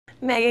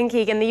Megan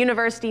Keegan, the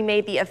university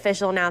made the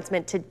official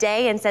announcement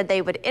today and said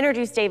they would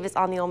introduce Davis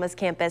on the Ole Miss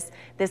campus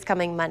this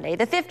coming Monday.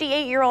 The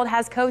 58-year-old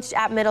has coached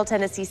at Middle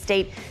Tennessee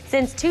State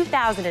since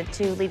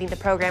 2002, leading the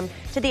program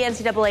to the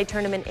NCAA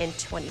tournament in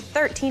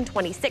 2013,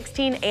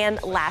 2016,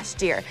 and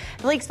last year.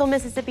 The Leakesville,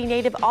 Mississippi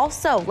native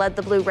also led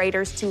the Blue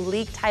Raiders to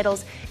league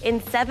titles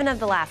in 7 of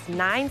the last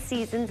 9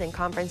 seasons in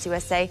Conference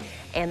USA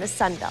and the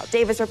Sun Belt.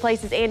 Davis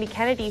replaces Andy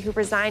Kennedy, who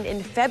resigned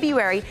in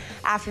February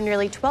after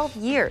nearly 12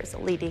 years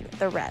leading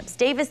the Rebs.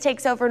 Davis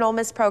takes over an Ole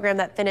Miss program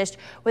that finished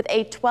with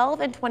a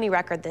 12-20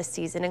 record this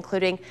season,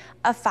 including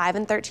a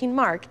 5-13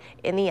 mark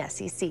in the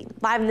SEC.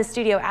 Live in the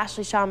studio,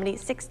 Ashley Shamedy,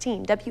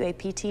 16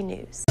 WAPT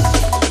News.